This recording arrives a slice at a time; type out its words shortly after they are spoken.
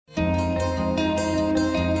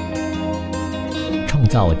创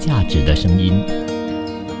造价值的声音。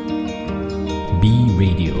B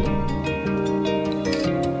Radio。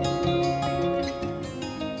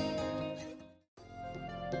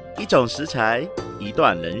一种食材，一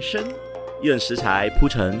段人生，用食材铺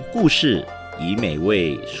成故事，以美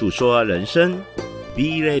味诉说人生。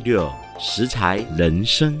B Radio 食材人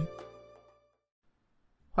生，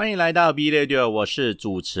欢迎来到 B Radio， 我是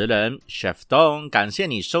主持人 Chef Dong， 感谢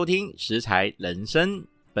你收听食材人生。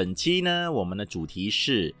本期呢，我们的主题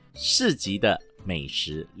是市集的美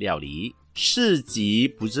食料理。市集，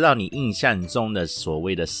不知道你印象中的所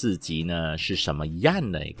谓的市集呢是什么样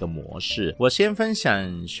的一个模式？我先分享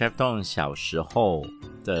Chef Dong 小时候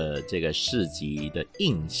的这个市集的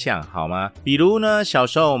印象好吗？比如呢，小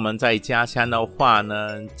时候我们在家乡的话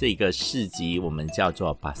呢，这个市集我们叫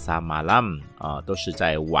做巴萨马兰都是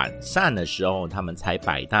在晚上的时候他们才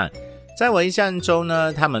摆档。在我印象中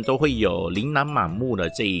呢，他们都会有琳琅满目的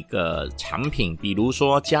这一个产品，比如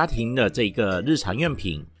说家庭的这个日常用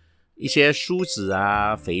品，一些梳子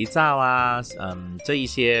啊、肥皂啊，这一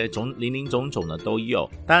些林林总总的都有。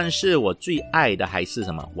但是我最爱的还是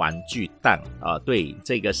什么玩具蛋对，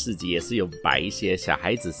这个市集也是有摆一些小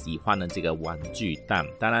孩子喜欢的这个玩具蛋。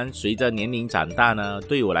当然，随着年龄长大呢，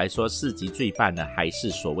对我来说，市集最棒的还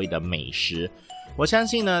是所谓的美食。我相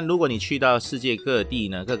信呢，如果你去到世界各地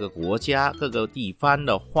呢，各个国家、各个地方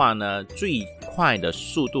的话呢，最快的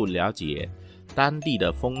速度了解当地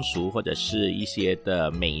的风俗或者是一些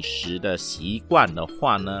的美食的习惯的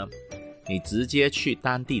话呢，你直接去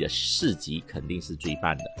当地的市集肯定是最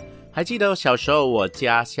棒的。还记得小时候我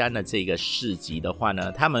家乡的这个市集的话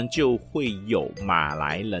呢，他们就会有马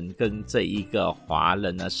来人跟这一个华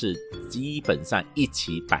人呢是基本上一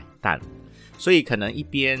起摆档，所以可能一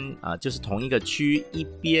边就是同一个区，一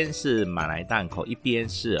边是马来档口，一边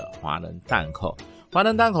是华人档口。华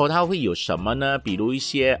人档口它会有什么呢？比如一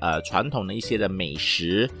些传统的一些的美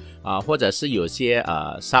食或者是有些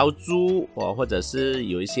烧猪或者是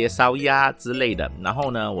有一些烧鸭之类的。然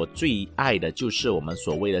后呢，我最爱的就是我们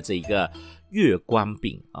所谓的这个月光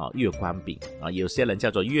饼月光饼有些人叫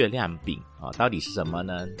做月亮饼到底是什么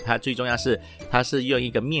呢？它最重要是它是用一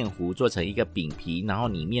个面糊做成一个饼皮，然后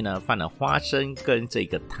里面呢放了花生跟这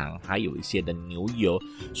个糖，还有一些的牛油，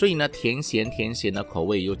所以呢甜咸的口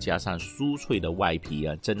味又加上酥脆的外皮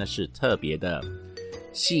真的是特别的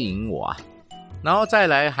吸引我然后再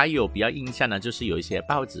来还有比较印象呢，就是有一些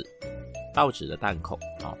报纸的档口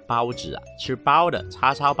包子吃包的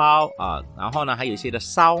叉烧包然后呢还有一些的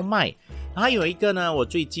烧麦。还有一个呢，我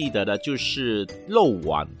最记得的就是肉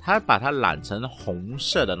丸，他把它染成红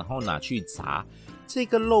色的，然后拿去炸。这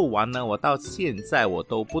个肉丸呢，我到现在我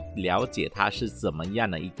都不了解它是怎么样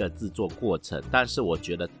的一个制作过程，但是我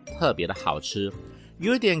觉得特别的好吃，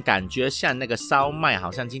有一点感觉像那个烧麦，好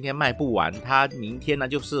像今天卖不完，它明天呢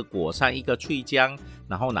就是裹上一个脆浆，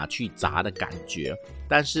然后拿去炸的感觉。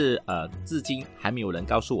但是至今还没有人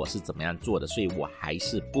告诉我是怎么样做的，所以我还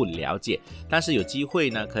是不了解。但是有机会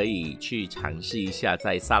呢，可以去尝试一下，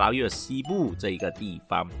在沙捞越西部这一个地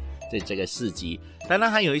方，在这个市集。当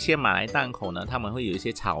然还有一些马来档口呢，他们会有一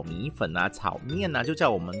些炒米粉炒面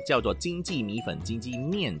就我们叫做经济米粉、经济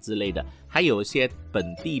面之类的，还有一些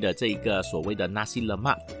本地的这个所谓的 nasi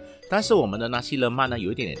lemak。但是我们的 nasi lemak 呢，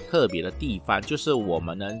有一点点特别的地方，就是我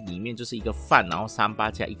们呢里面就是一个饭，然后三巴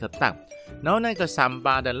加一颗蛋，然后那个三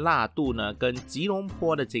巴的辣度呢，跟吉隆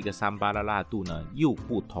坡的这个三巴的辣度呢又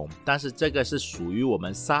不同，但是这个是属于我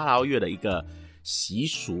们沙捞越的一个习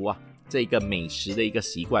俗这个美食的一个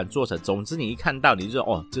习惯做成。总之你一看到你就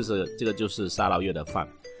说这个就是沙捞越的饭。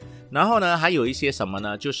然后呢还有一些什么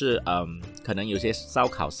呢，就是可能有些烧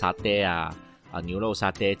烤沙爹牛肉沙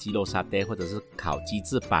爹、鸡肉沙爹，或者是烤鸡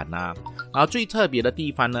翅膀然后最特别的地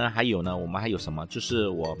方呢，我们还有什么？就是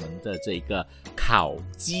我们的这个烤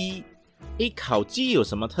鸡。烤鸡有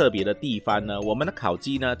什么特别的地方呢？我们的烤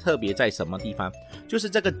鸡呢，特别在什么地方？就是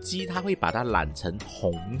这个鸡它会把它染成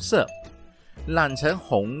红色，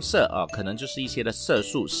可能就是一些的色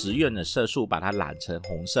素，食用的色素把它染成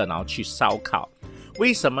红色，然后去烧烤。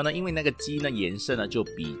为什么呢？因为那个鸡呢颜色呢就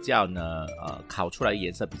比较呢烤出来的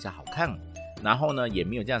颜色比较好看，然后呢也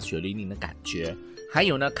没有这样血淋淋的感觉。还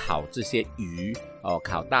有呢烤这些鱼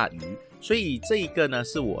烤大鱼。所以这一个呢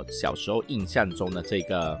是我小时候印象中的这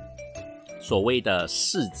个所谓的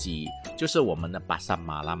市集，就是我们的巴萨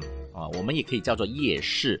马兰我们也可以叫做夜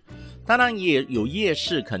市。当然也有夜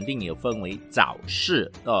市，肯定也分为早市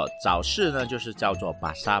早市呢就是叫做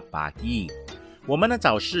巴萨巴基。我们的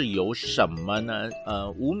早市有什么呢？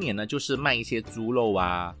无免呢就是卖一些猪肉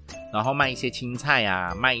然后卖一些青菜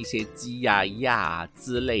卖一些鸡鸭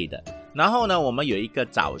之类的。然后呢，我们有一个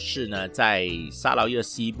早市呢，在沙劳越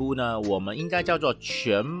西部呢，我们应该叫做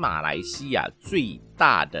全马来西亚最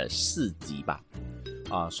大的市集吧，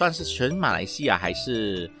算是全马来西亚还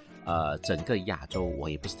是整个亚洲，我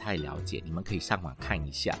也不是太了解，你们可以上网看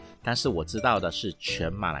一下。但是我知道的是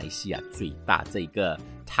全马来西亚最大这个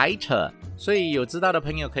title，所以有知道的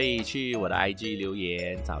朋友可以去我的 IG 留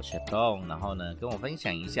言找学动，然后呢跟我分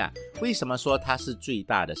享一下，为什么说它是最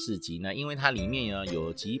大的市集呢？因为它里面呢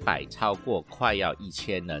有几百超过快要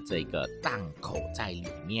1000的这个档口在里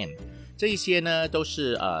面，这一些呢都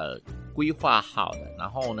是规划好的，然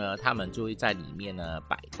后呢他们就会在里面呢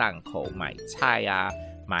摆档口买菜啊，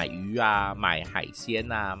买鱼啊，买海鲜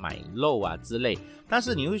啊，买肉啊之类。但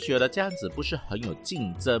是你会觉得这样子不是很有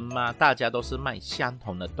竞争吗？大家都是卖相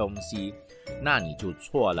同的东西，那你就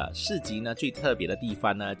错了。市集呢最特别的地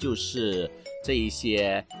方呢，就是这一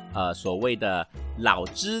些所谓的老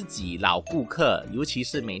知己、老顾客，尤其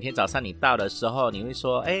是每天早上你到的时候，你会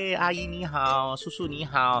说，阿姨你好，叔叔你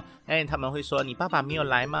好，他们会说你爸爸没有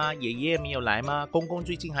来吗？爷爷没有来吗？公公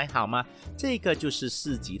最近还好吗？这个就是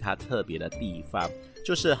市集它特别的地方，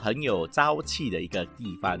就是很有朝气的一个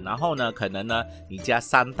地方。然后呢，可能呢你家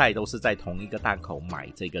3代都是在同一个档口买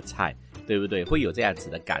这个菜，对不对？会有这样子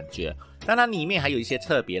的感觉。当然里面还有一些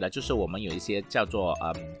特别的，就是我们有一些叫做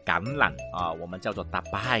橄榄啊，我们叫做大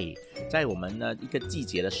拜，在我们呢一个季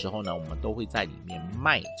节的时候呢，我们都会在里面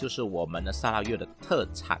卖，就是我们的沙拉越的特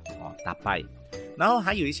产大拜。然后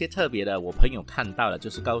还有一些特别的，我朋友看到了，就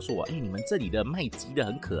是告诉我，你们这里的卖鸡的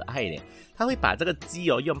很可爱嘞，他会把这个鸡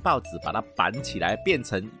用报纸把它绑起来，变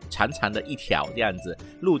成长长的一条这样子，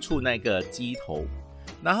露出那个鸡头。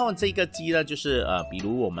然后这个鸡呢，就是比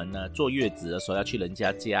如我们呢坐月子的时候要去人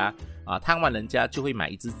家家探望人家，就会买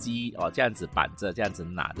一只鸡这样子绑着，这样子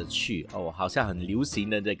拿着去好像很流行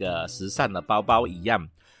的这个时尚的包包一样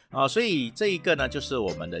所以这一个呢就是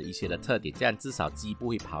我们的一些的特点，这样至少鸡不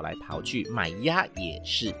会跑来跑去，买鸭也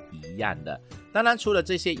是一样的。当然除了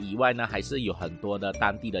这些以外呢，还是有很多的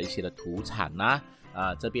当地的一些的土产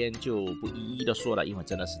这边就不一一的说了，因为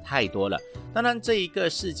真的是太多了。当然这一个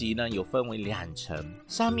市集呢有分为2层，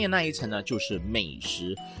上面那一层呢就是美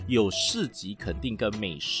食，有市集肯定跟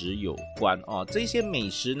美食有关这些美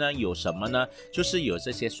食呢有什么呢？就是有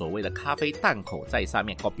这些所谓的咖啡档口在上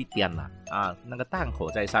面 ，kopi 店那个档口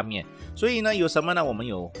在上面。所以呢有什么呢？我们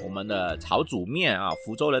有我们的炒煮面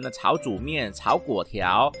福州人的炒煮面、炒粿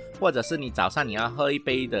条，或者是你早上你要喝一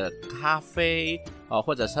杯的咖啡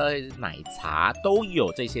或者是奶茶，都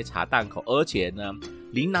有这些茶档口，而且呢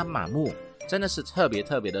琳琅满目，真的是特别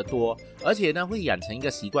特别的多。而且呢会养成一个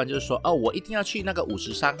习惯，就是说我一定要去那个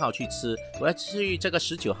53号去吃，我要去这个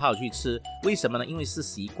19号去吃，为什么呢？因为是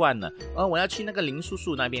习惯了我要去那个林叔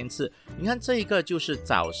叔那边吃。你看这一个就是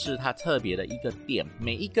早市它特别的一个店，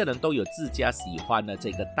每一个人都有自家喜欢的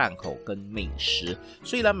这个档口跟美食，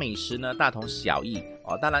虽然美食呢大同小异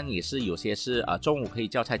当然也是有些是中午可以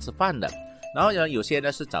叫菜吃饭的，然后呢有些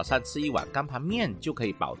呢是早上吃一碗干盘面就可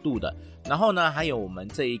以饱肚的，然后呢还有我们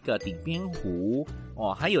这一个顶边糊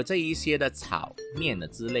还有这一些的炒面的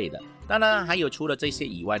之类的。当然还有除了这些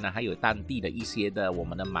以外呢，还有当地的一些的我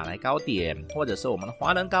们的马来糕点，或者是我们的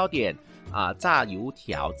华人糕点炸油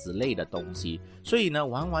条之类的东西。所以呢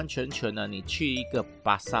完完全全呢，你去一个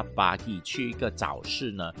巴沙巴基，去一个早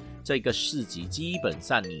市呢，这个市集基本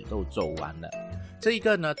上你都走完了。这一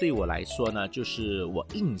个呢对我来说呢，就是我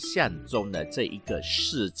印象中的这一个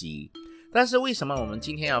市集。但是为什么我们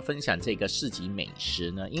今天要分享这个市集美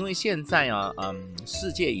食呢？因为现在世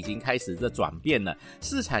界已经开始在转变了，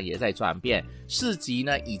市场也在转变，市集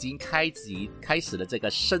呢已经开始了这个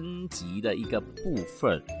升级的一个部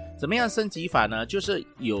分。怎么样升级法呢？就是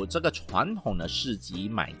有这个传统的市集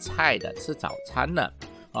买菜的、吃早餐的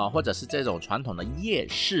或者是这种传统的夜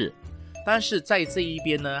市，但是在这一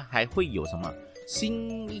边呢还会有什么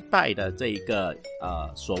新一代的这个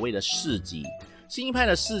所谓的市集。新一派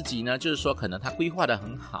的市集呢，就是说可能它规划的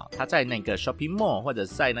很好，它在那个 shopping mall 或者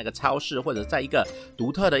在那个超市，或者在一个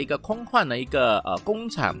独特的一个空旷的一个工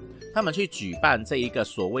厂，他们去举办这一个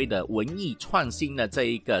所谓的文艺创新的这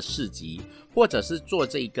一个市集，或者是做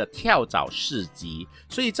这一个跳蚤市集。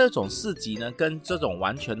所以这种市集呢跟这种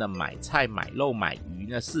完全的买菜买肉买鱼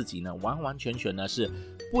的市集呢，完完全全呢是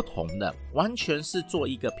不同的，完全是做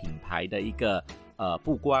一个品牌的一个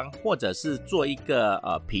曝光，或者是做一个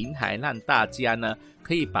平台，让大家呢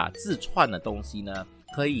可以把自创的东西呢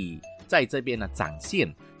可以在这边呢展现，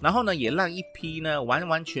然后呢也让一批呢完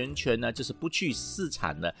完全全呢就是不去市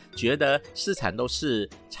场的，觉得市场都是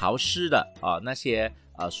潮湿的那些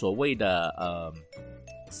所谓的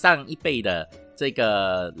上一辈的这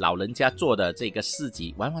个老人家做的这个市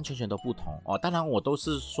集完完全全都不同哦。当然我都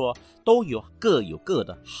是说都有各有各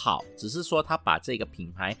的好，只是说他把这个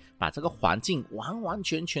品牌把这个环境完完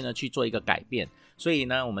全全的去做一个改变。所以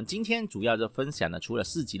呢，我们今天主要的分享呢，除了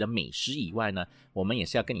市集的美食以外呢，我们也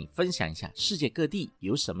是要跟你分享一下世界各地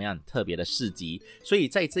有什么样特别的市集。所以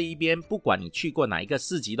在这一边，不管你去过哪一个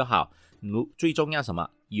市集都好，最重要什么？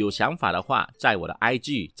有想法的话，在我的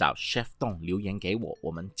IG 找 Chef Dong 留言给我，我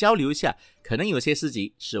们交流一下。可能有些市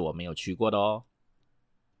集是我没有去过的哦。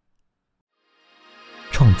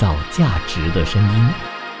创造价值的声音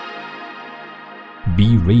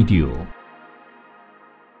B Radio。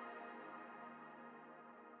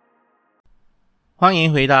欢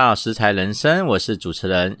迎回到食材人生，我是主持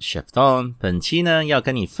人 Chef Dong。本期呢要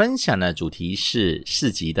跟你分享的主题是市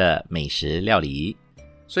集的美食料理。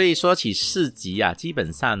所以说起市集啊，基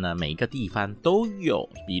本上呢每一个地方都有，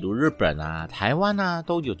比如日本啊、台湾啊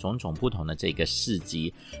都有种种不同的这个市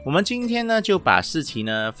集。我们今天呢就把市集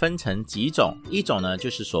呢分成几种，一种呢就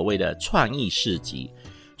是所谓的创意市集。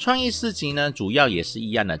创意市集呢，主要也是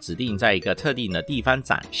一样的，指定在一个特定的地方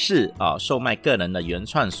展示售卖个人的原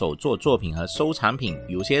创手作作品和收藏品。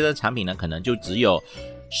有些的产品呢，可能就只有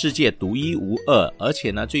世界独一无二，而且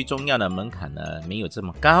呢，最重要的门槛呢没有这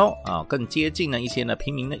么高更接近了一些呢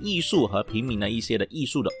平民的艺术和平民的一些的艺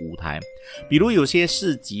术的舞台。比如有些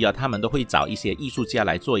市集他们都会找一些艺术家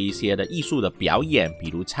来做一些的艺术的表演，比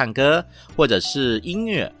如唱歌，或者是音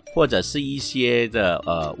乐，或者是一些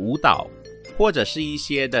的舞蹈，或者是一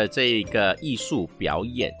些的这个艺术表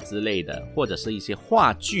演之类的，或者是一些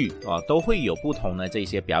话剧都会有不同的这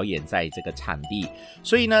些表演在这个场地。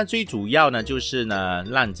所以呢，最主要呢就是呢，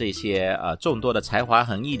让这些众多的才华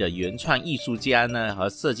横溢的原创艺术家呢和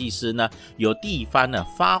设计师呢有地方呢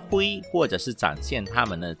发挥，或者是展现他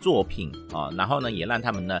们的作品然后呢也让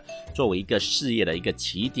他们呢作为一个事业的一个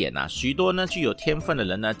起点许多呢具有天分的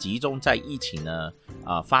人呢集中在一起呢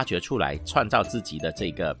发掘出来，创造自己的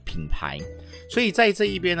这个品牌。所以在这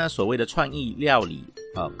一边呢，所谓的创意料理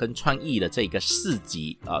跟创意的这个市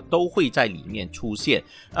集都会在里面出现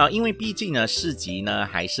因为毕竟呢市集呢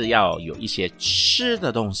还是要有一些吃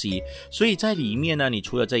的东西，所以在里面呢，你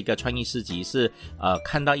除了这个创意市集是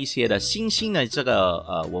看到一些的新兴的这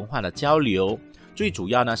个文化的交流，最主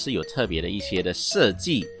要呢是有特别的一些的设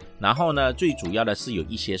计，然后呢最主要的是有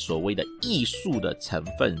一些所谓的艺术的成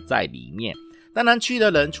分在里面。当然去的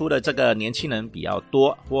人除了这个年轻人比较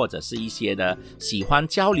多，或者是一些的喜欢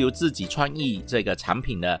交流自己创意这个产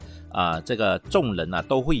品的这个众人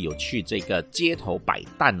都会有去这个街头摆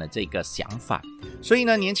档的这个想法。所以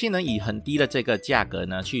呢，年轻人以很低的这个价格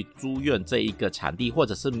呢去租用这一个场地，或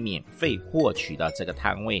者是免费获取的这个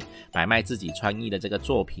摊位，买卖自己创意的这个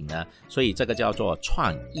作品呢，所以这个叫做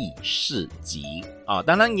创意市集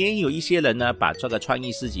当然也有一些人呢把这个创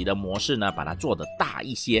意市集的模式呢把它做得大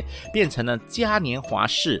一些，变成了嘉年华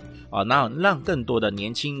式那让更多的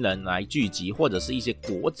年轻人来聚集，或者是一些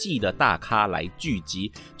国际的大咖来聚集。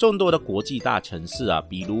众多的国际大城市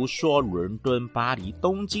比如说伦敦、巴黎、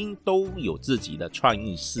东京都有自己的创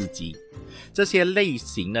意市集。这些类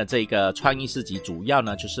型的这个创意市集主要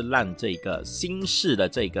呢就是让这个新式的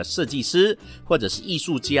这个设计师或者是艺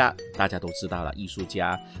术家，大家都知道了，艺术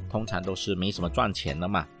家通常都是没什么赚钱的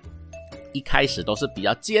嘛，一开始都是比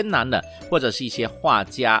较艰难的，或者是一些画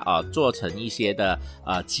家做成一些的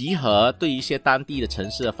集合，对一些当地的城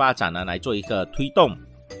市的发展呢来做一个推动，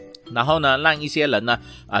然后呢让一些人呢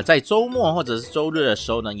在周末或者是周日的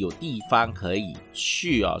时候呢有地方可以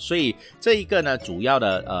去所以这一个呢主要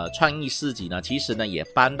的创意市集呢，其实呢也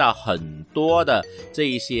帮到很多的这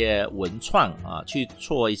一些文创去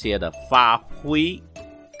做一些的发挥。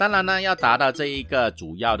当然呢，要达到这一个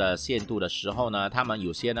主要的限度的时候呢，他们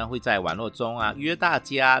有些呢会在网络中约大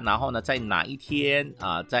家，然后呢在哪一天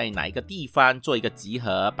在哪一个地方做一个集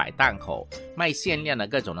合，摆档口，卖限量的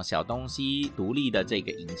各种的小东西，独立的这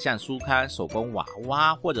个影像书刊、手工娃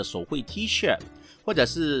娃或者手绘 T 恤，或者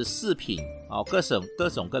是饰品各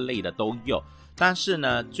种各类的都有。但是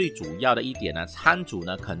呢，最主要的一点呢，摊主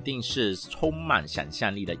呢肯定是充满想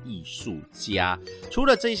象力的艺术家。除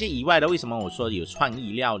了这些以外的，为什么我说有创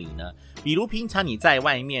意料理呢？比如平常你在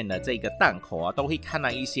外面的这个档口都会看到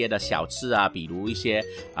一些的小吃比如一些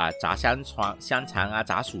炸香肠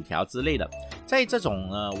炸薯条之类的。在这种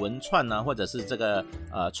文创呢，或者是这个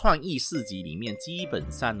创意市集里面，基本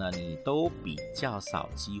上呢你都比较少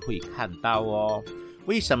机会看到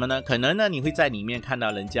为什么呢？可能呢你会在里面看到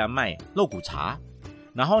人家卖肉骨茶，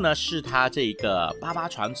然后呢是他这个爸爸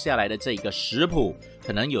传下来的这个食谱，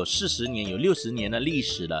可能有40年有60年的历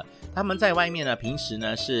史了。他们在外面呢平时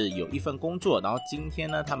呢是有一份工作，然后今天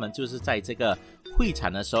呢他们就是在这个会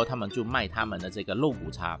场的时候，他们就卖他们的这个肉骨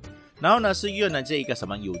茶。然后呢是用了这个什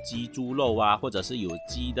么有机猪肉啊，或者是有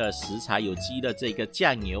机的食材、有机的这个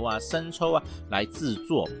酱油啊、生抽啊来制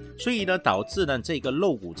作，所以呢导致呢这个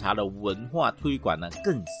肉骨茶的文化推广呢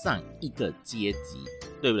更上一个阶级，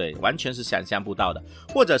对不对？完全是想象不到的。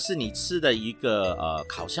或者是你吃的一个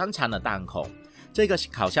烤香肠的档口，这个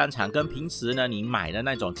烤香肠跟平时呢你买的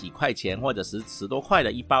那种几块钱或者是10多块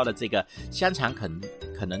的一包的这个香肠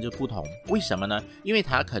可能就不同。为什么呢？因为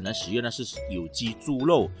它可能使用的是有机猪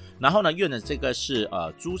肉，然后呢用的这个是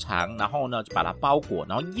猪肠，然后呢就把它包裹，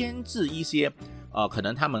然后腌制一些可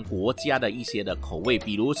能他们国家的一些的口味，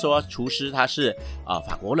比如说厨师他是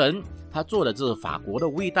法国人，他做的这是法国的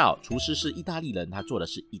味道，厨师是意大利人，他做的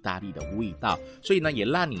是意大利的味道，所以呢也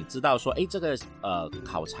让你知道说这个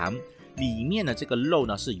烤肠里面的这个肉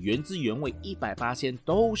呢是原汁原味100%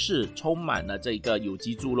都是充满了这个有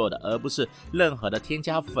机猪肉的，而不是任何的添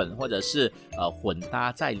加粉或者是混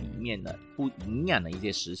搭在里面的不营养的一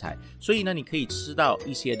些食材。所以呢你可以吃到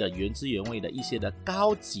一些的原汁原味的一些的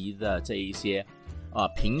高级的这一些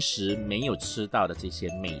平时没有吃到的这些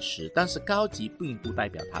美食，但是高级并不代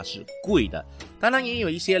表它是贵的。当然也有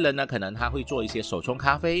一些人呢可能他会做一些手冲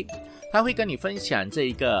咖啡，他会跟你分享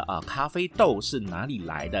这个咖啡豆是哪里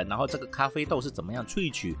来的，然后这个咖啡豆是怎么样萃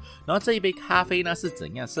取，然后这一杯咖啡呢是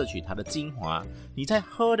怎样摄取它的精华，你在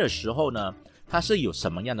喝的时候呢它是有什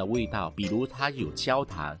么样的味道，比如它有焦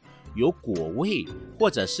糖，有果味，或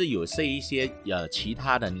者是有这一些其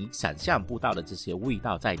他的你想象不到的这些味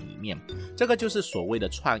道在里面，这个就是所谓的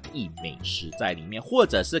创意美食在里面。或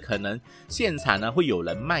者是可能现场呢会有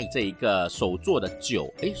人卖这个手做的酒，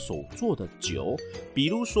手做的酒，比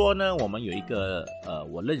如说呢我们有一个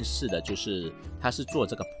我认识的，就是他是做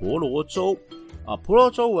这个婆罗洲婆罗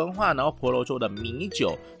洲文化，然后婆罗洲的米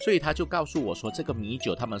酒，所以他就告诉我说这个米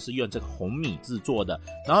酒他们是用这个红米制作的，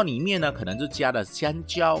然后里面呢可能就加了香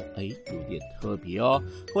蕉，有点特别哦。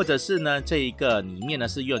或者是呢这一个里面呢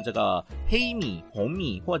是用这个黑米、红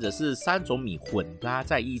米或者是3种米混搭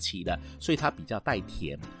在一起的，所以它比较带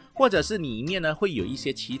甜。或者是里面呢会有一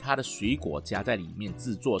些其他的水果加在里面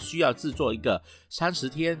制作，需要制作一个30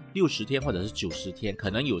天、60天或者是90天，可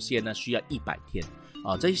能有些呢需要100天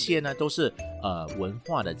这些呢都是文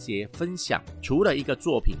化的这些分享。除了一个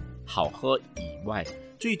作品好喝以外，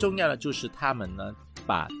最重要的就是他们呢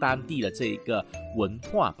把当地的这一个文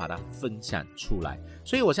化把它分享出来。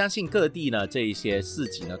所以我相信各地呢这一些市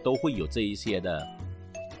集呢都会有这一些的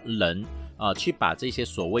人去把这些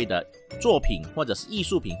所谓的作品或者是艺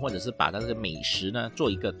术品，或者是把它的美食呢做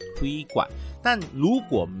一个推广。但如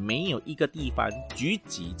果没有一个地方聚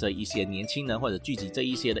集这一些年轻人，或者聚集这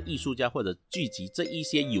一些的艺术家，或者聚集这一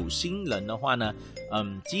些有心人的话呢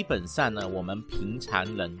基本上呢我们平常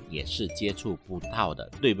人也是接触不到的，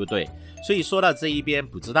对不对？所以说到这一边，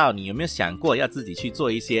不知道你有没有想过要自己去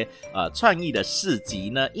做一些创意的市集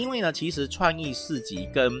呢？因为呢其实创意市集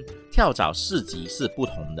跟跳蚤市集是不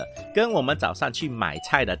同的，跟我们早上去买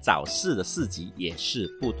菜的早市的市集也是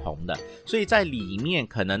不同的。所以在里面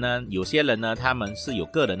可能呢有些人呢他们是有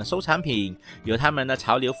个人的收藏品，有他们的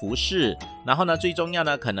潮流服饰，然后呢最重要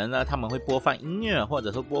呢可能呢他们会播放音乐，或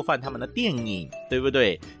者说播放他们的电影，对不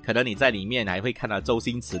对？可能你在里面还会看到周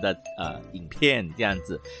星驰的影片这样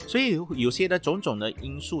子。所以有些的种种的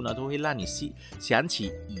因素呢都会让你想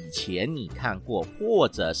起以前你看过，或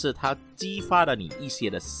者是它激发了你一些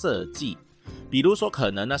的设计。比如说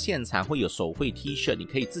可能呢现场会有手绘 T 恤，你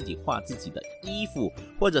可以自己画自己的衣服，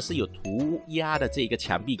或者是有涂鸦的这个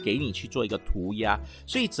墙壁给你去做一个涂鸦。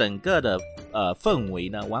所以整个的氛围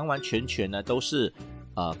呢完完全全呢都是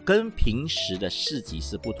跟平时的市集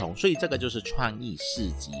是不同。所以这个就是创意市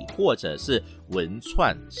集，或者是文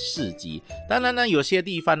创市集。当然呢有些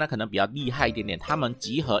地方呢可能比较厉害一点点，他们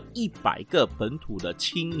集合100个本土的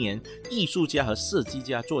青年艺术家和设计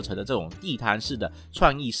家做成的这种地摊式的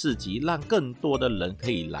创意市集，让更多的人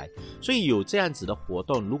可以来。所以有这样子的活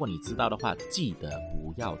动，如果你知道的话，记得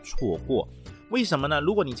不要错过。为什么呢？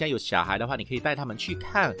如果你家有小孩的话，你可以带他们去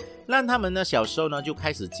看，让他们呢小时候呢就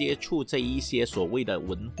开始接触这一些所谓的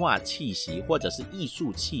文化气息或者是艺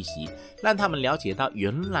术气息，让他们了解到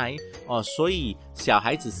原来所以小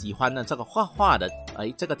孩子喜欢呢这个画画的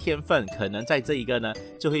这个天分可能在这一个呢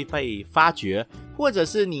就会被发掘。或者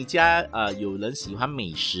是你家有人喜欢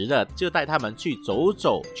美食的，就带他们去走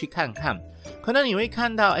走，去看看。可能你会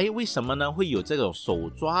看到为什么呢会有这种手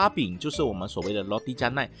抓饼，就是我们所谓的 roti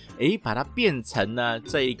canai， 把它变成呢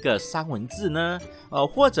这一个三文治呢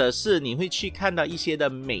或者是你会去看到一些的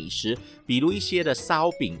美食，比如一些的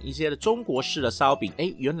烧饼，一些的中国式的烧饼，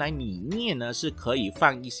原来里面呢是可以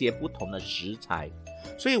放一些不同的食材。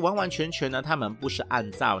所以完完全全呢，他们不是按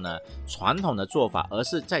照呢传统的做法，而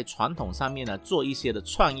是在传统上面呢做一些的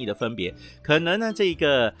创意的分别。可能呢这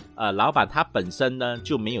个老板他本身呢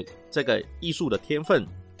就没有这个艺术的天分，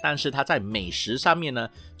但是他在美食上面呢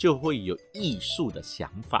就会有艺术的想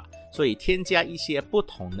法，所以添加一些不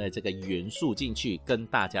同的这个元素进去，跟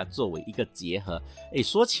大家作为一个结合。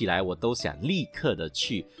说起来我都想立刻的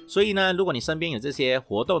去。所以呢，如果你身边有这些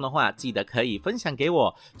活动的话，记得可以分享给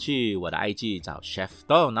我，去我的 IG 找 Chef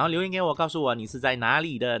Don， 然后留言给我，告诉我你是在哪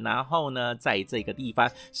里的，然后呢在这个地方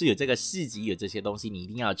是有这个市集，有这些东西你一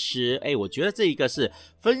定要吃。我觉得这一个是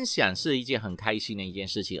分享，是一件很开心的一件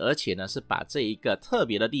事情，而且呢是把这一个特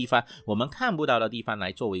别的地方，我们看不到的地方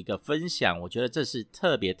来作为一个分享，我觉得这是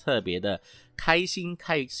特别的开心，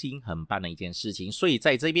很棒的一件事情。所以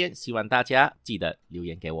在这边希望大家记得留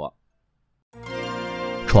言给我。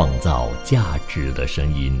创造价值的声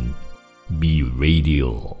音 ，Be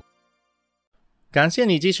Radio。感谢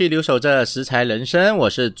你继续留守着食材人生，我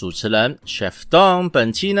是主持人 Chef Don。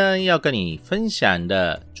本期呢要跟你分享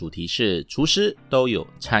的主题是厨师都有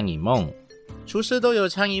餐饮梦。厨师都有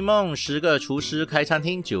餐饮梦，10个厨师开餐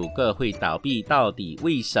厅，9个会倒闭，到底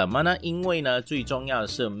为什么呢？因为呢，最重要的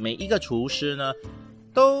是每一个厨师呢，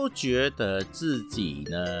都觉得自己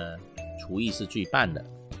呢厨艺是最棒的，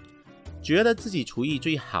觉得自己厨艺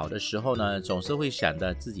最好的时候呢，总是会想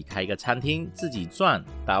着自己开一个餐厅，自己赚，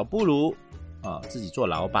倒不如自己做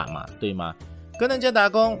老板嘛，对吗？跟人家打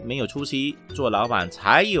工没有出息，做老板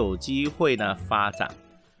才有机会呢发展。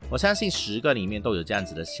我相信10个里面都有这样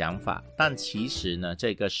子的想法，但其实呢，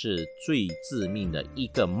这个是最致命的一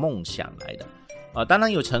个梦想来的。当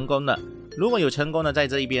然有成功的，如果有成功的在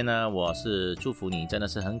这一边呢，我是祝福你，真的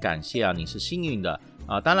是很感谢啊，你是幸运的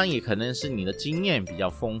当然也可能是你的经验比较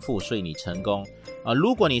丰富，所以你成功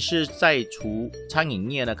如果你是在餐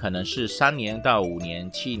饮业呢，可能是3年到5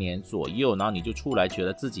年、7年左右，然后你就出来觉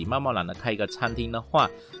得自己慢慢懒得开一个餐厅的话，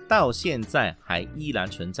到现在还依然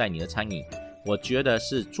存在你的餐饮，我觉得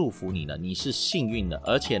是祝福你的，你是幸运的，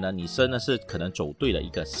而且呢，你真的是可能走对了一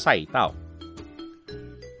个赛道。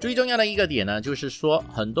最重要的一个点呢，就是说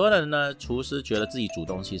很多人呢，厨师觉得自己煮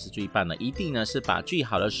东西是最棒的，一定呢是把最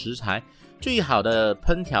好的食材、最好的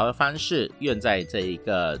烹调方式用在这一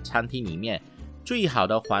个餐厅里面，最好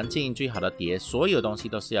的环境、最好的碟，所有东西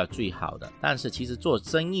都是要最好的。但是其实做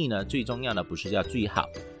生意呢，最重要的不是要最好，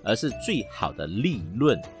而是最好的利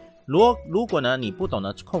润。如果呢你不懂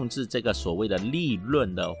得控制这个所谓的利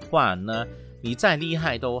润的话呢，你再厉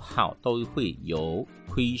害都好，都会有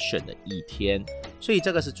亏损的一天，所以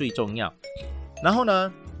这个是最重要。然后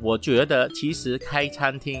呢，我觉得其实开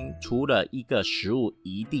餐厅除了一个食物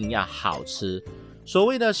一定要好吃，所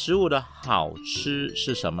谓的食物的好吃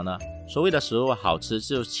是什么呢？所谓的食物好吃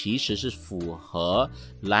就其实是符合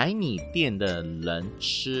来你店的人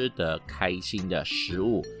吃的开心的食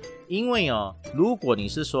物。因为如果你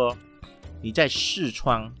是说你在四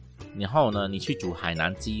川，然后呢你去煮海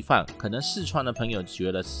南鸡饭，可能四川的朋友觉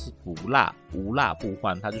得是不辣，无辣不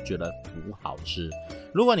欢，他就觉得不好吃。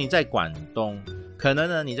如果你在广东，可能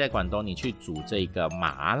呢你在广东你去煮这个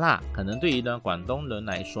麻辣，可能对于呢广东人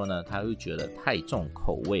来说呢，他会觉得太重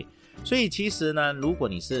口味。所以其实呢，如果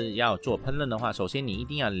你是要做烹饪的话，首先你一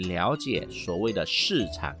定要了解所谓的市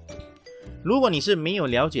场。如果你是没有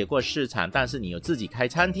了解过市场，但是你有自己开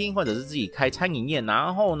餐厅或者是自己开餐饮业，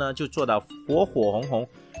然后呢就做到火红红，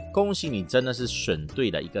恭喜你，真的是选对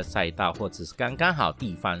了一个赛道，或者是刚刚好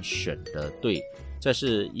地方选得对，这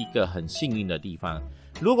是一个很幸运的地方。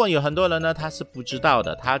如果有很多人呢，他是不知道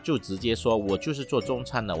的，他就直接说我就是做中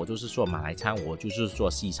餐的，我就是做马来餐，我就是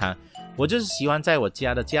做西餐，我就是喜欢在我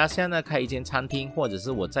家的家乡呢开一间餐厅，或者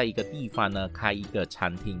是我在一个地方呢开一个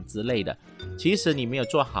餐厅之类的。其实你没有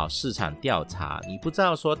做好市场调查，你不知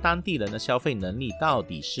道说当地人的消费能力到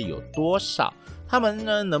底是有多少，他们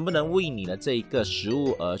呢能不能为你的这个食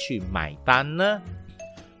物而去买单呢？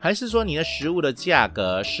还是说你的食物的价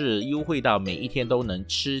格是优惠到每一天都能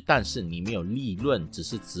吃，但是你没有利润，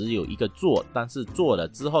只有一个做，但是做了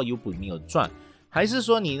之后又没有赚？还是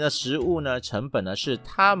说你的食物呢成本呢是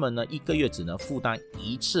他们呢1个月只能负担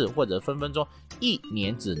1次，或者分分钟1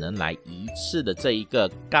年只能来1次的这一个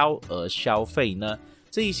高额消费呢？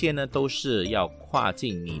这一些呢都是要跨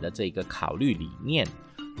进你的这个考虑里面。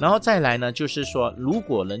然后再来呢，就是说如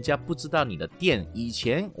果人家不知道你的店，以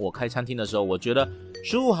前我开餐厅的时候，我觉得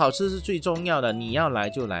食物好吃是最重要的，你要来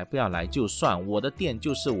就来，不要来就算，我的店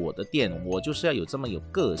就是我的店，我就是要有这么有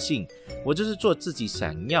个性，我就是做自己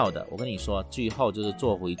想要的。我跟你说，最后就是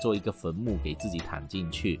做一个坟墓给自己躺进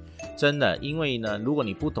去，真的。因为呢，如果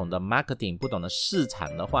你不懂得 marketing， 不懂得市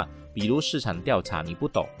场的话，比如市场调查你不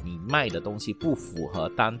懂，你卖的东西不符合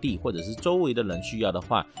当地或者是周围的人需要的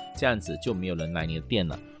话，这样子就没有人来你的店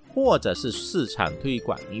了。或者是市场推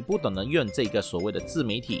广，你不懂得用这个所谓的自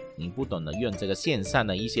媒体，你不懂得用这个线上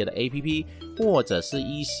的一些的 APP， 或者是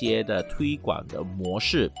一些的推广的模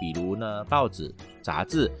式，比如呢报纸、杂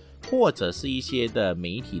志，或者是一些的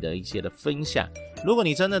媒体的一些的分享。如果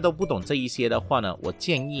你真的都不懂这一些的话呢，我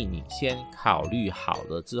建议你先考虑好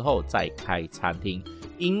了之后再开餐厅，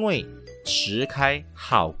因为迟开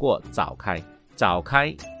好过早开，早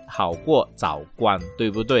开好过早关，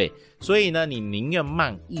对不对？所以呢，你宁愿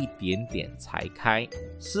慢一点点才开，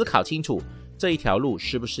思考清楚这一条路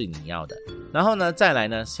是不是你要的。然后呢，再来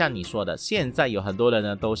呢，像你说的，现在有很多人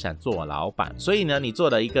呢都想做老板，所以呢，你做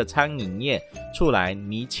了一个餐饮业出来，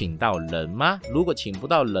你请到人吗？如果请不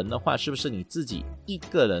到人的话，是不是你自己一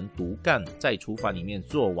个人独干在厨房里面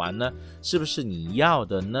做完呢？是不是你要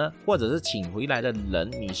的呢？或者是请回来的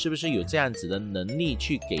人，你是不是有这样子的能力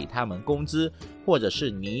去给他们工资？或者是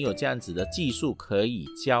你有这样子的技术可以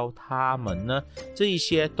教他们呢？这一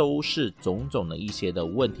些都是种种的一些的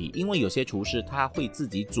问题。因为有些厨师他会自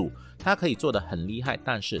己煮，他可以做得很厉害，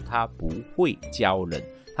但是他不会教人，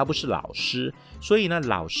他不是老师。所以呢，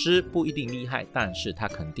老师不一定厉害，但是他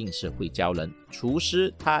肯定是会教人。厨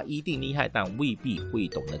师他一定厉害，但未必会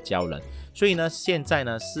懂得教人。所以呢，现在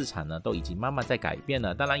呢，市场呢都已经慢慢在改变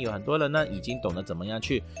了。当然有很多人呢已经懂得怎么样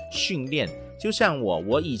去训练。就像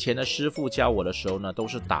我以前的师傅教我的时候呢，都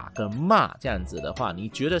是打跟骂这样子的话，你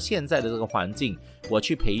觉得现在的这个环境，我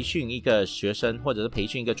去培训一个学生或者是培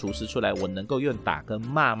训一个厨师出来，我能够用打跟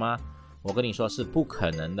骂吗？我跟你说是不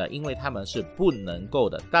可能的，因为他们是不能够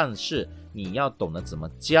的。但是你要懂得怎么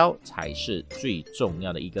教才是最重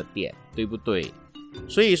要的一个点，对不对？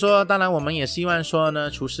所以说，当然我们也希望说呢，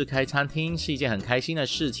厨师开餐厅是一件很开心的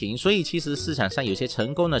事情。所以其实市场上有些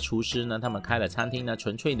成功的厨师呢，他们开了餐厅呢，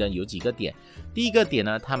纯粹的有几个点。第一个点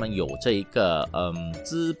呢，他们有这一个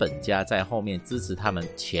资本家在后面支持他们，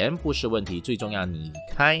钱不是问题，最重要你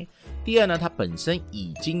开。第二呢，他本身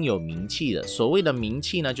已经有名气了。所谓的名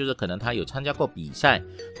气呢，就是可能他有参加过比赛，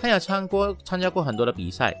他有参加过很多的比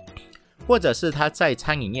赛，或者是他在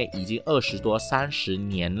餐饮业已经20多30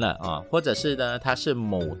年了啊，或者是呢他是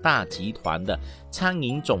某大集团的餐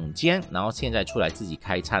饮总监，然后现在出来自己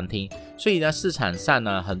开餐厅。所以呢，市场上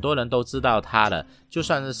呢很多人都知道他了，就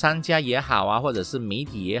算是商家也好啊，或者是媒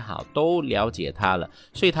体也好，都了解他了。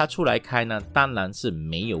所以他出来开呢，当然是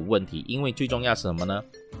没有问题。因为最重要是什么呢？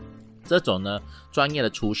这种呢专业的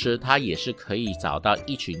厨师，他也是可以找到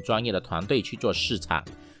一群专业的团队去做市场，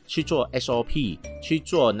去做 SOP， 去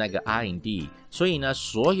做那个 R&D。 所以呢，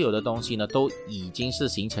所有的东西呢都已经是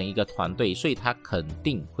形成一个团队，所以他肯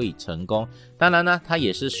定会成功。当然呢，他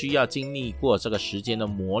也是需要经历过这个时间的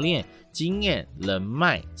磨练、经验、人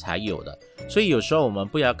脉才有的。所以有时候我们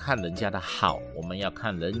不要看人家的好，我们要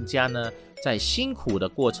看人家呢在辛苦的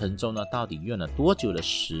过程中呢，到底用了多久的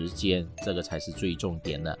时间，这个才是最重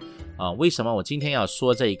点的为什么我今天要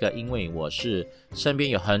说这一个？因为我是身边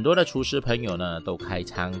有很多的厨师朋友呢，都开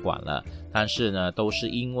餐馆了，但是呢，都是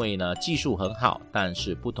因为呢技术很好，但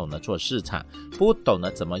是不懂得做市场，不懂得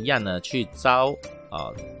怎么样呢去招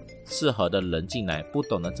适合的人进来，不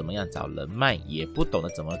懂得怎么样找人脉，也不懂得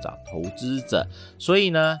怎么找投资者，所以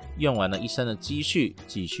呢，用完了一生的积蓄，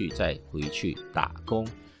继续再回去打工。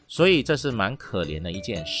所以这是蛮可怜的一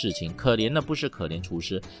件事情。可怜的不是可怜厨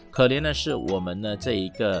师，可怜的是我们的这一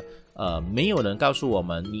个没有人告诉我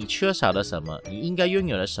们你缺少了什么，你应该拥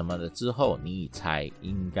有了什么了之后，你才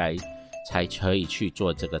可以去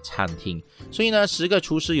做这个餐厅。所以呢，10个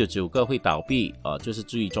厨师有9个会倒闭就是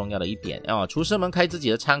最重要的一点厨师们开自己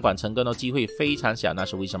的餐馆成功的机会非常小，那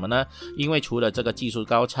是为什么呢？因为除了这个技术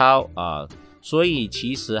高超所以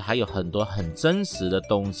其实还有很多很真实的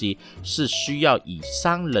东西是需要以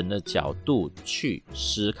商人的角度去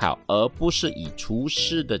思考，而不是以厨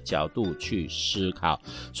师的角度去思考。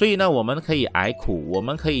所以呢，我们可以挨苦，我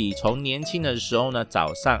们可以从年轻的时候呢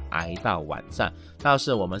早上挨到晚上，但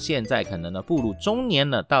是我们现在可能呢步入中年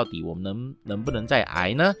了，到底我们能不能再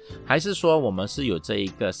挨呢？还是说我们是有这一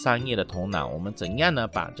个商业的头脑，我们怎样呢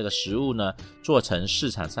把这个食物呢做成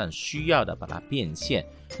市场上需要的，把它变现？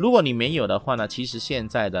如果你没有的话呢，其实现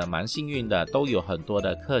在的蛮幸运的，都有很多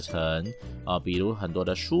的课程比如很多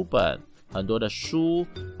的书本，很多的书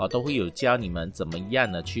都会有教你们怎么样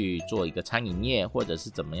的去做一个餐饮业，或者是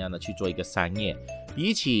怎么样的去做一个商业。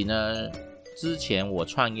比起呢之前我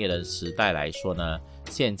创业的时代来说呢，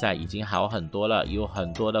现在已经好很多了，有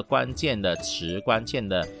很多的关键的词、关键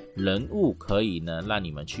的人物可以呢让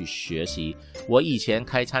你们去学习。我以前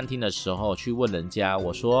开餐厅的时候去问人家，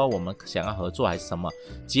我说我们想要合作还是什么，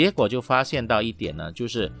结果就发现到一点呢，就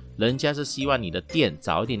是人家是希望你的店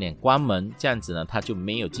早一点点关门，这样子呢他就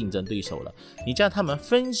没有竞争对手了。你叫他们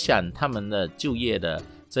分享他们的就业的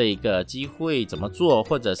这一个机会怎么做，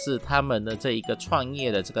或者是他们的这一个创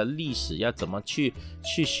业的这个历史要怎么去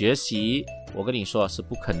学习，我跟你说是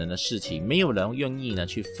不可能的事情。没有人愿意呢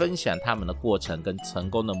去分享他们的过程跟成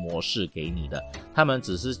功的模式给你的，他们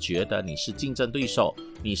只是觉得你是竞争对手，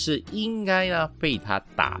你是应该呢被他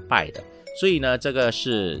打败的。所以呢，这个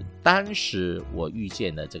是当时我遇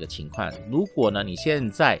见的这个情况。如果呢你现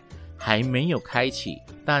在还没有开启，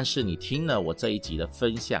但是你听了我这一集的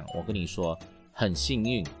分享，我跟你说很幸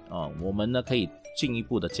运我们呢可以进一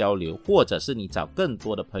步的交流，或者是你找更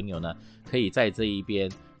多的朋友呢可以在这一边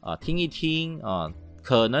听一听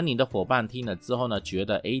可能你的伙伴听了之后呢觉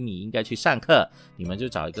得你应该去上课，你们就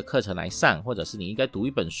找一个课程来上，或者是你应该读一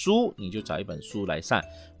本书，你就找一本书来上。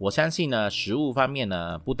我相信呢食物方面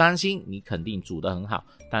呢不担心，你肯定煮得很好，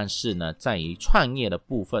但是呢在于创业的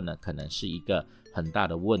部分呢可能是一个很大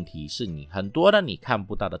的问题，是你很多的你看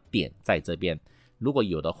不到的点在这边，如果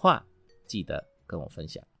有的话记得跟我分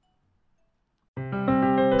享。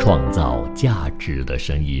创造价值的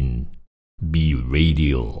声音 Be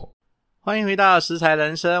Radio。 欢迎回到食材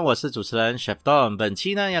人生，我是主持人 Chef Don。 本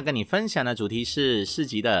期呢要跟你分享的主题是市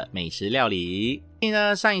集的美食料理。所以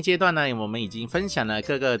呢上一阶段呢我们已经分享了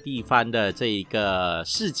各个地方的这一个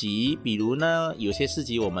市集，比如呢有些市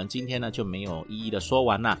集我们今天呢就没有一一的说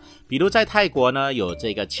完了，比如在泰国呢有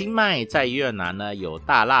这个清迈，在越南呢有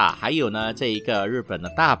大辣，还有呢这一个日本的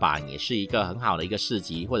大阪也是一个很好的一个市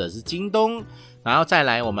集，或者是京东，然后再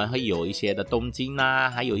来我们会有一些的东京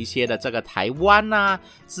还有一些的这个台湾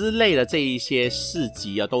之类的这一些市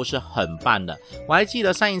集都是很棒的。我还记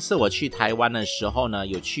得上一次我去台湾的时候呢，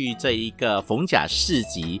有去这一个逢甲市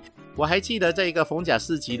集，我还记得这个逢甲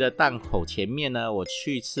市集的档口前面呢，我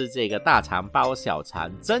去吃这个大肠包小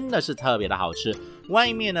肠，真的是特别的好吃。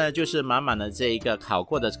外面呢就是满满的这个烤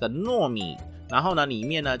过的这个糯米，然后呢里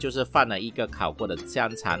面呢就是放了一个烤过的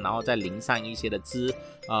香肠，然后再淋上一些的汁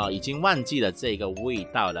已经忘记了这个味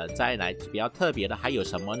道了。再来比较特别的还有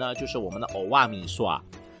什么呢，就是我们的藕仔米线，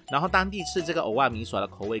然后当地吃这个藕仔米线的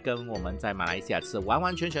口味跟我们在马来西亚吃完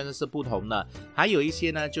完全全是不同的。还有一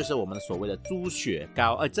些呢就是我们所谓的猪血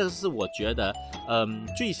糕，这是我觉得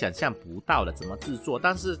最想象不到的怎么制作，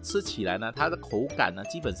但是吃起来呢它的口感呢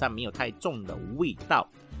基本上没有太重的味道，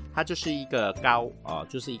它就是一个糕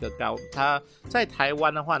就是一个糕。它在台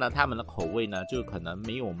湾的话呢，他们的口味呢就可能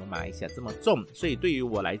没有我们马来西亚这么重，所以对于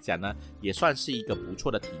我来讲呢也算是一个不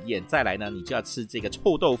错的体验。再来呢你就要吃这个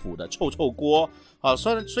臭豆腐的臭臭锅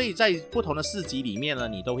所以在不同的市集里面呢，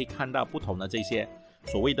你都会看到不同的这些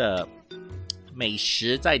所谓的美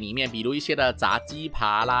食在里面，比如一些的炸鸡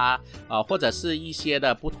扒啦或者是一些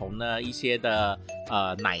的不同的一些的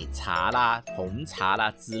奶茶啦、红茶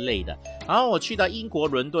啦之类的。然后我去到英国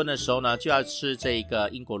伦敦的时候呢，就要吃这个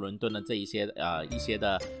英国伦敦的这一些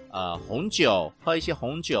的红酒，喝一些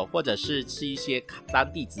红酒，或者是吃一些当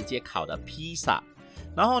地直接烤的披萨。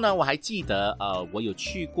然后呢我还记得我有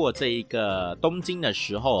去过这一个东京的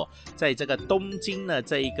时候，在这个东京的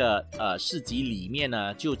这一个市集里面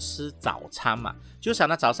呢就吃早餐嘛，就想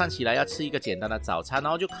到早上起来要吃一个简单的早餐，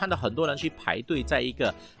然后就看到很多人去排队在一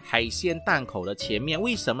个海鲜档口的前面。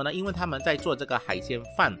为什么呢？因为他们在做这个海鲜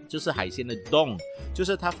饭，就是海鲜的丼，就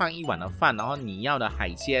是他放一碗的饭，然后你要的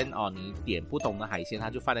海鲜你点不同的海鲜他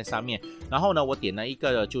就放在上面。然后呢我点了一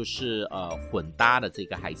个就是混搭的这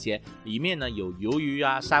个海鲜，里面呢有鱿鱼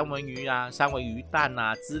三文鱼三文鱼蛋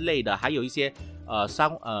之类的，还有一些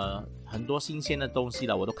很多新鲜的东西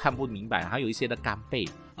了，我都看不明白，还有一些的干贝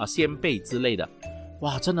鲜贝之类的。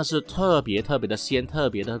哇，真的是特别特别的鲜，特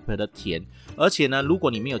别特别的甜。而且呢如果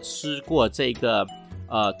你没有吃过这个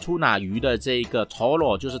兔拿鱼的这个头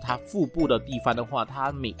螺，就是它腹部的地方的话，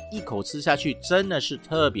它每一口吃下去真的是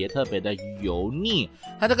特别特别的油腻，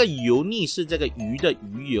它这个油腻是这个鱼的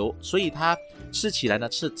鱼油，所以它吃起来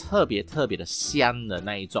呢是特别特别的香的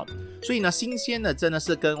那一种。所以呢新鲜的真的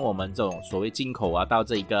是跟我们这种所谓进口到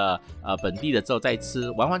这个本地的之后再吃，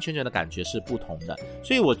完完全全的感觉是不同的。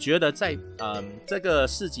所以我觉得在这个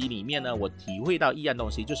市集里面呢，我体会到一样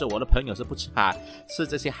东西，就是我的朋友是不吃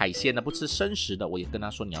这些海鲜的，不吃生食的，我也跟他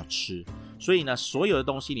说你要吃。所以呢所有的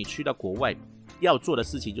东西你去到国外要做的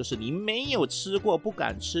事情就是你没有吃过不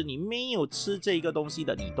敢吃，你没有吃这个东西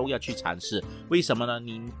的你都要去尝试。为什么呢？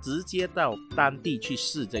你直接到当地去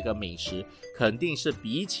试这个美食，肯定是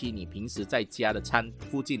比起你平时在家的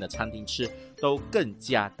附近的餐厅吃都更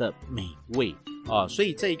加的美味所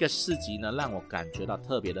以这一个市集呢让我感觉到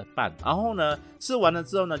特别的棒。然后呢吃完了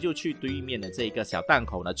之后呢，就去对面的这个小档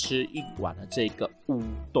口呢吃一碗的这个乌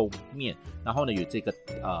冬面，然后呢有这个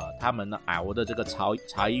他们呢熬的这个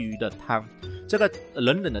柴鱼的汤，这个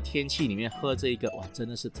冷冷的天气里面喝这个哇，真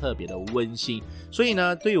的是特别的温馨。所以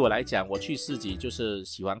呢对于我来讲，我去市集就是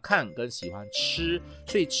喜欢看跟喜欢吃，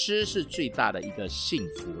所以吃是最大的一个幸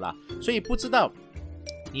福啦。所以不知道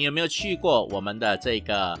你有没有去过我们的这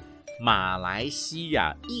个马来西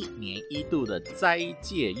亚1年1度的斋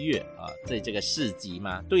戒月这个市集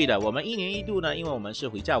吗？对的，我们1年1度呢，因为我们是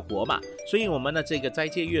回教国嘛，所以我们的这个斋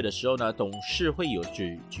戒月的时候呢，董事会有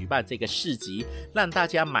举办这个市集，让大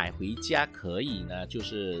家买回家可以呢，就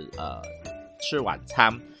是吃晚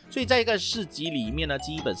餐。所以在一个市集里面呢，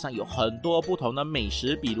基本上有很多不同的美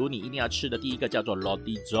食，比如你一定要吃的第一个叫做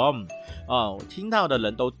Roti John 听到的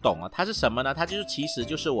人都懂它是什么呢？它其实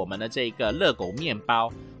就是我们的这个热狗面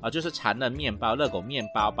包就是长的面包，热狗面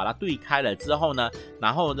包，把它对开了之后呢，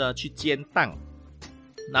然后呢去煎蛋。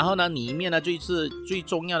然后呢里面呢最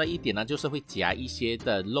重要的一点呢，就是会夹一些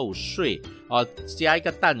的肉碎加一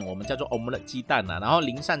个蛋，我们叫做 omelette 鸡蛋然后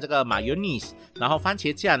淋上这个 mayonnaise， 然后番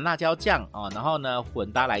茄酱、辣椒酱然后呢混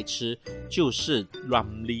搭来吃，就是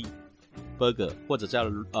Ramly Burger 或者叫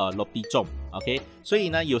Roti John OK。 所以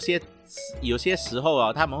呢有些时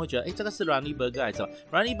候他们会觉得这个是 Ramly Burger 还是什么？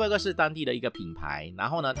 Ramly Burger 是当地的一个品牌，然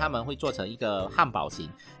后呢他们会做成一个汉堡型，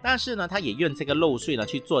但是呢他也用这个肉碎呢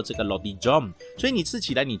去做这个 Roti John， 所以你吃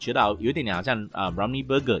起来你觉得有点好像Ramly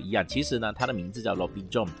Burger 一样，其实呢它的名字叫 Roti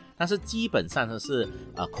John， 但是基本上呢是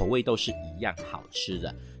口味都是一样好吃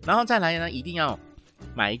的。然后再来呢一定要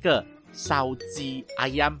买一个烧鸡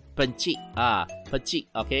ayam pencit pencit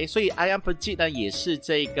OK。 所以 ayam pencit 呢也是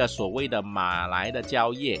这个所谓的马来的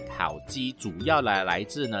蕉叶烤鸡，主要来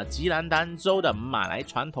自呢吉兰丹州的马来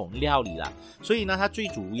传统料理啦。所以呢它最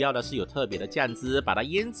主要的是有特别的酱汁，把它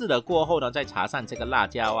腌制了过后呢，再插上这个辣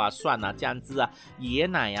椒蒜酱汁椰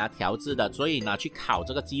奶调制的，所以呢去烤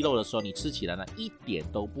这个鸡肉的时候，你吃起来呢一点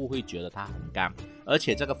都不会觉得它很干，而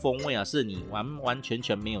且这个风味是你完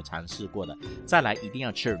全没有尝试过的。再来一定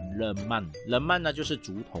要吃人鳗呢就是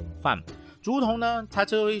竹筒饭。竹筒呢它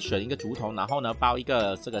就会选一个竹筒，然后呢包一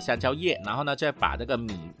个这个香蕉叶，然后呢再把这个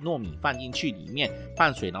糯米放进去里面，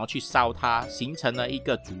放水然后去烧它，形成了一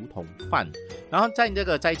个竹筒饭。然后在这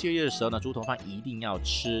个斋戒月的时候呢，竹筒饭一定要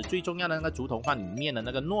吃，最重要的那个竹筒饭里面的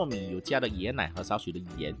那个糯米有加的椰奶和少许的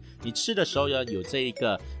盐，你吃的时候呢有这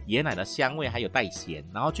个椰奶的香味还有带咸，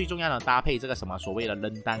然后最重要的搭配这个什么所谓的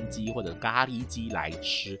冷丹鸡或者咖喱鸡来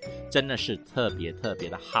吃，真的是特别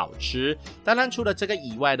的好吃。当然除了这个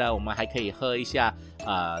以外呢，我们还可以喝一下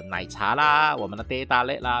奶茶啦，我们的 teh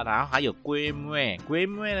tarik 啦，然后还有龟妹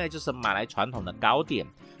呢就是马来传统的糕点。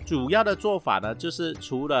主要的做法呢就是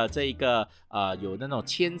除了这个有那种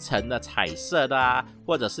千层的彩色的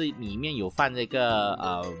或者是里面有放这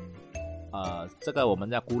个这个我们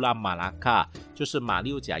叫古拉马拉卡，就是马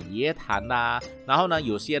六甲椰糖然后呢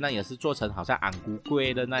有些呢也是做成好像昂古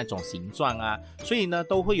龟的那种形状所以呢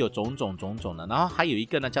都会有种种的。然后还有一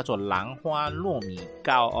个呢叫做兰花糯米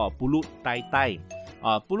糕布鲁呆呆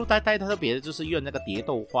布鲁呆呆特别的就是用那个蝶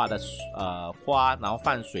豆花的花，然后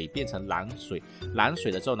放水变成蓝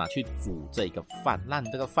水的之后拿去煮这个饭，让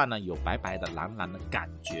这个饭呢有白白的蓝的感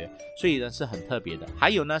觉，所以呢是很特别的。还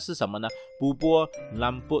有呢是什么呢？bubur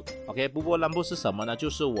lambut OK， bubur lambut 是什么呢？就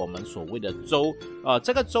是我们所谓的粥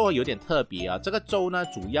这个粥有点特别这个粥呢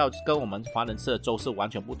主要跟我们华人吃的粥是完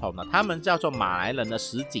全不同的，他们叫做马来人的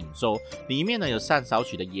什锦粥，里面呢有上少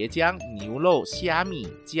许的椰浆、牛肉、虾米、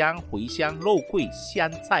姜、茴香、肉桂、香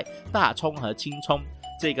菜、大葱和青葱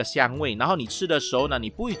这个香味，然后你吃的时候呢，你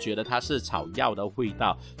不会觉得它是草药的味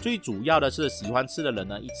道，最主要的是喜欢吃的人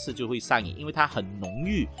呢一吃就会上瘾，因为它很浓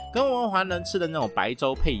郁，跟我们华人吃的那种白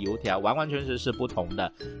粥配油条完全是不同的。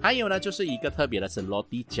还有呢就是一个特别的是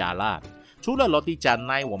Roti Jala，除了 Roti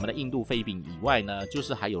Canai 我们的印度飞饼以外呢，就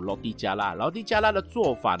是还有 Roti Jala。Roti Jala 的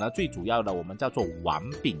做法呢，最主要的我们叫做碗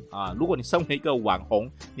饼如果你身为一个网红，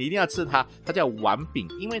你一定要吃它叫碗饼，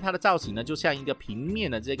因为它的造型呢就像一个平面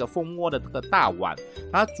的这个蜂窝的这个大碗，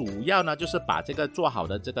它主要呢就是把这个做好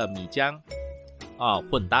的这个米浆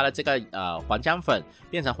混搭了这个黄姜粉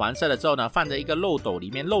变成黄色了之后呢，放在一个漏斗里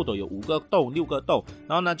面，漏斗有5个洞6个洞，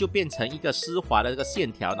然后呢就变成一个丝滑的这个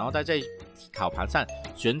线条，然后再烤盘上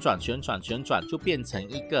旋转，就变成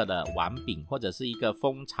一个的碗饼或者是一个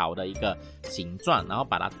蜂巢的一个形状，然后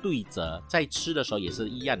把它对折，在吃的时候也是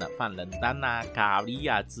一样的，放冷蛋啊、咖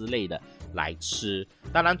喱啊之类的来吃。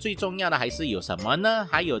当然最重要的还是有什么呢？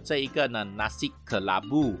还有这一个呢 nasi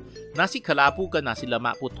kelabu。 nasi kelabu 跟 nasi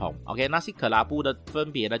lemak 不同 OK， nasi kelabu 的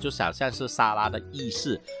分别呢就好像是沙拉的意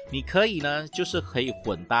思，你可以呢就是可以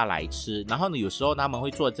混搭来吃。然后呢有时候他们会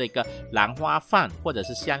做这个兰花饭或者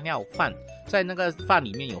是香料饭，在那个饭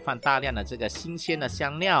里面有放大量的这个新鲜的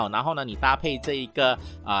香料，然后呢你搭配这一个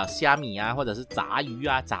虾米啊，或者是炸鱼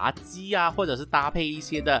啊、炸鸡啊，或者是搭配一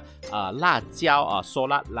些的辣椒啊、酸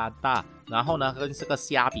辣辣大，然后呢跟这个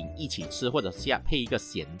虾饼一起吃，或者配一个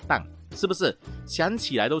咸蛋，是不是想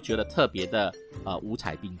起来都觉得特别的五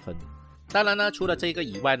彩缤纷？当然呢除了这个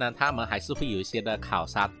以外呢，他们还是会有一些的烤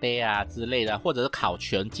沙爹啊之类的，或者是烤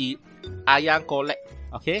全鸡 ayam golek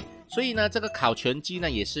OK， 所以呢这个烤全鸡呢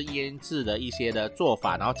也是腌制的一些的做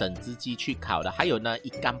法，然后整只鸡去烤的。还有呢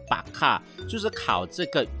ikan bakar， 就是烤这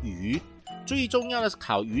个鱼。最重要的是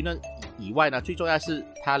烤鱼呢以外呢，最重要的是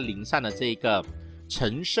它淋上的这个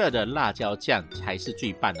橙色的辣椒酱才是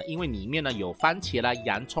最棒的，因为里面呢有番茄啦、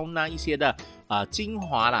洋葱啦、一些的精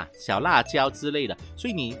华啦、小辣椒之类的，所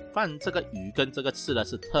以你放这个鱼跟这个吃的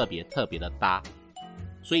是特别的搭。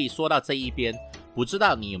所以说到这一边，不知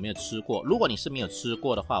道你有没有吃过？如果你是没有吃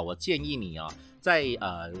过的话，我建议你在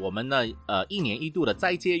我们呢1年1度的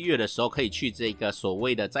斋戒月的时候，可以去这个所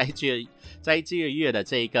谓的斋戒月的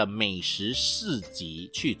这个美食市集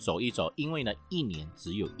去走一走，因为呢1年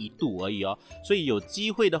只有1度而已所以有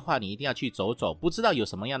机会的话你一定要去走走。不知道有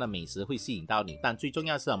什么样的美食会吸引到你，但最重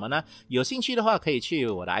要是什么呢？有兴趣的话可以去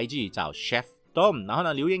我的 IG 找 Chef Dom， 然后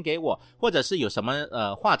呢留言给我，或者是有什么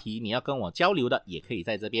话题你要跟我交流的，也可以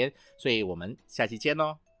在这边。所以我们下期见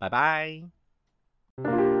咯，拜拜。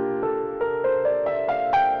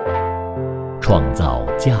创造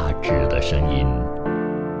价值的声音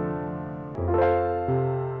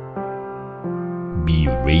 ，Be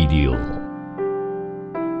Radio。